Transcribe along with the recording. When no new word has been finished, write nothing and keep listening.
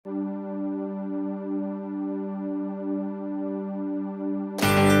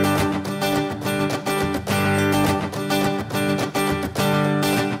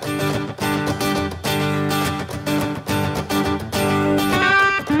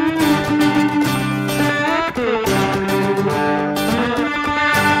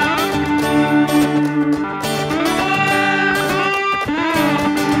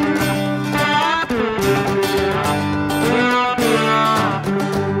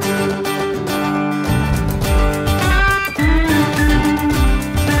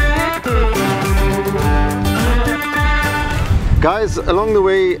along the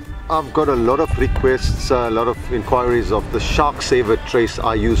way I've got a lot of requests, a lot of inquiries of the Shark Saver trace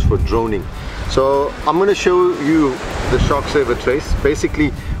I use for droning. So I'm going to show you the Shark Saver trace, basically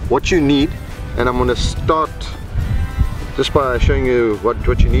what you need, and I'm going to start just by showing you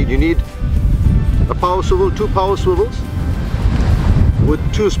what you need. You need a power swivel, 2 power swivels with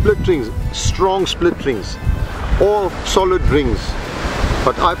 2 split rings, strong split rings or solid rings,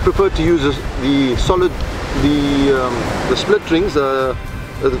 but I prefer to use the solid, the split rings, the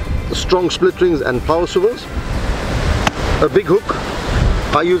strong split rings and power swivels. A big hook,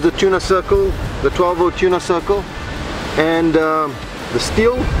 I use the tuna circle, the 12-0 tuna circle, and the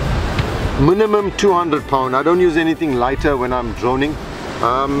steel, minimum 200 pound. I don't use anything lighter when I'm droning.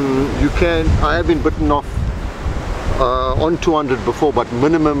 I have been bitten off on 200 before, but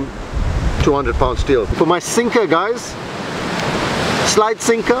minimum 200 pound steel. For my sinker, guys, slide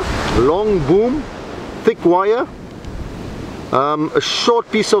sinker, long boom, thick wire, a short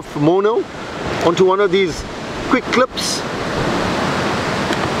piece of mono onto one of these quick clips.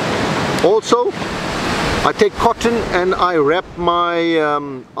 Also, I take cotton and I wrap my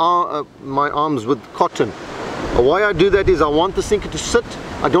my arms with cotton. Why I do that is I want the sinker to sit.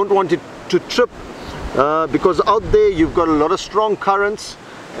 I don't want it to trip, because out there you've got a lot of strong currents,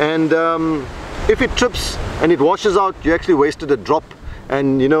 and if it trips and it washes out, you actually wasted a drop.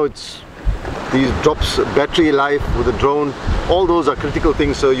 And you know, it's these drops, battery life with the drone, all those are critical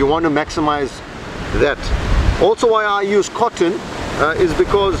things, so you want to maximize that. Also, why I use cotton is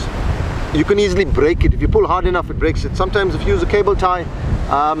because you can easily break it. If you pull hard enough, it breaks it. Sometimes if you use a cable tie,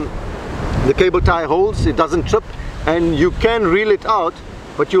 the cable tie holds, it doesn't trip, and you can reel it out,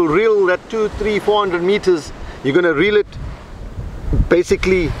 but you'll reel that 200, 300, 400 meters. You're going to reel it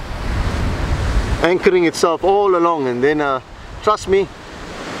basically anchoring itself all along, and then trust me,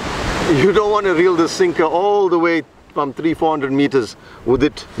 you don't want to reel the sinker all the way from 300-400 meters with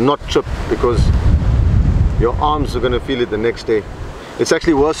it not trip, because your arms are going to feel it the next day. It's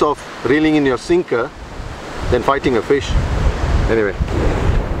actually worse off reeling in your sinker than fighting a fish. Anyway,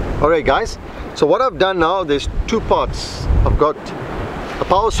 alright guys, so what I've done now, there's 2 parts. I've got a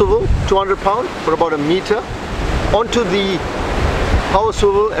power swivel, 200 pound for about a meter, onto the power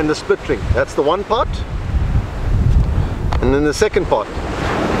swivel and the split ring. That's the one part. And then the second part,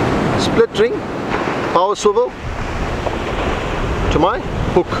 split ring, power swivel to my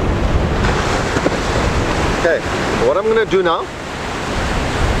hook. Okay, so what I'm going to do now,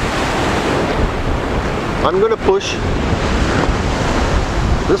 I'm going to push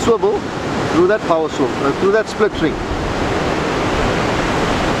the swivel through that power swivel, through that split ring.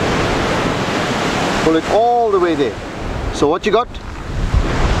 Pull it all the way there. So what you got?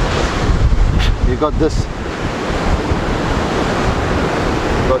 You got this.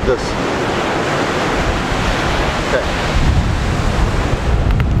 You got this. Okay.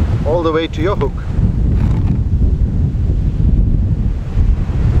 All the way to your hook.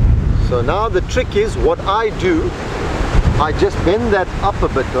 So now the trick is, what I do, I just bend that up a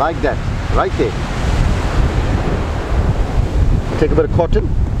bit like that, right there. Take a bit of cotton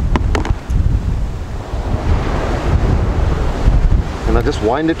and I just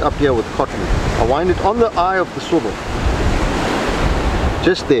wind it up here with cotton. I wind it on the eye of the swivel,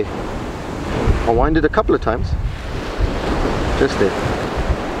 just there. I wind it a couple of times, just there,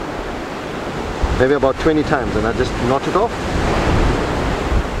 maybe about 20 times, and I just knot it off.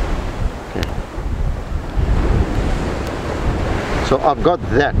 So I've got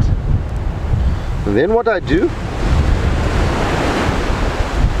that, and then what I do,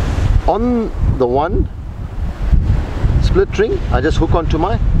 on the one split ring, I just hook onto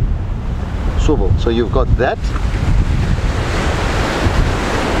my swivel. So you've got that,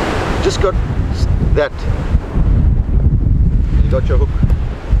 just got that, you got your hook.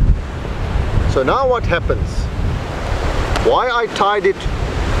 So now what happens, why I tied it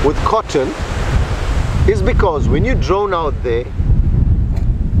with cotton is because when you drone out there,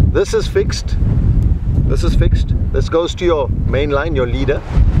 this is fixed, this is fixed, this goes to your main line, your leader,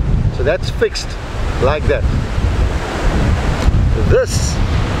 so that's fixed like that. This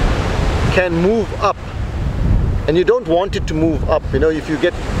can move up, and you don't want it to move up. You know, if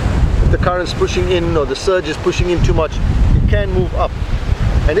the current's pushing in or the surge is pushing in too much, it can move up,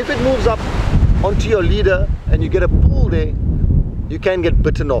 and if it moves up onto your leader and you get a pull there, you can get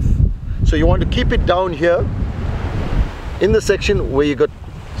bitten off. So you want to keep it down here in the section where you got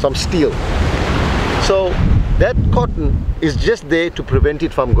some steel. So that cotton is just there to prevent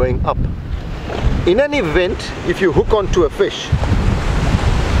it from going up. In an event, if you hook onto a fish,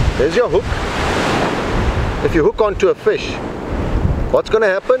 there's your hook. If you hook onto a fish, what's going to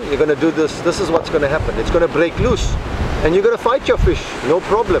happen? You're going to do this. This is what's going to happen. It's going to break loose. and you're going to fight your fish, no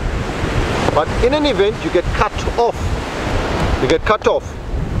problem. But in an event, you get cut off. You get cut off.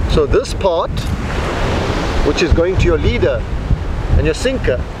 So this part, which is going to your leader and your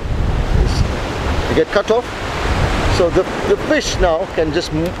sinker, you get cut off. So the fish now can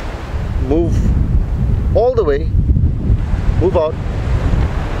just move all the way, move out.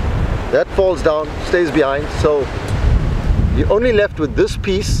 That falls down, stays behind. So you're only left with this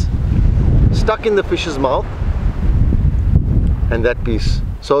piece stuck in the fish's mouth and that piece.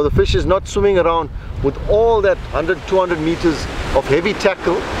 So the fish is not swimming around with all that 100-200 meters of heavy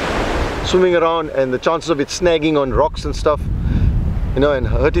tackle swimming around, and the chances of it snagging on rocks and stuff, you know, and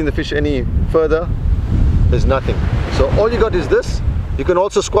hurting the fish any further, there's nothing. So all you got is this. You can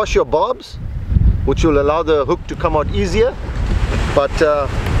also squash your barbs, which will allow the hook to come out easier, but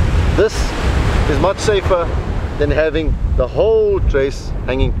this is much safer than having the whole trace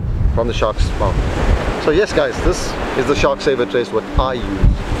hanging from the shark's mouth. So yes guys, this is the Shark Saver trace what I use.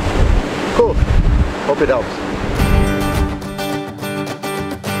 Cool, hope it helps.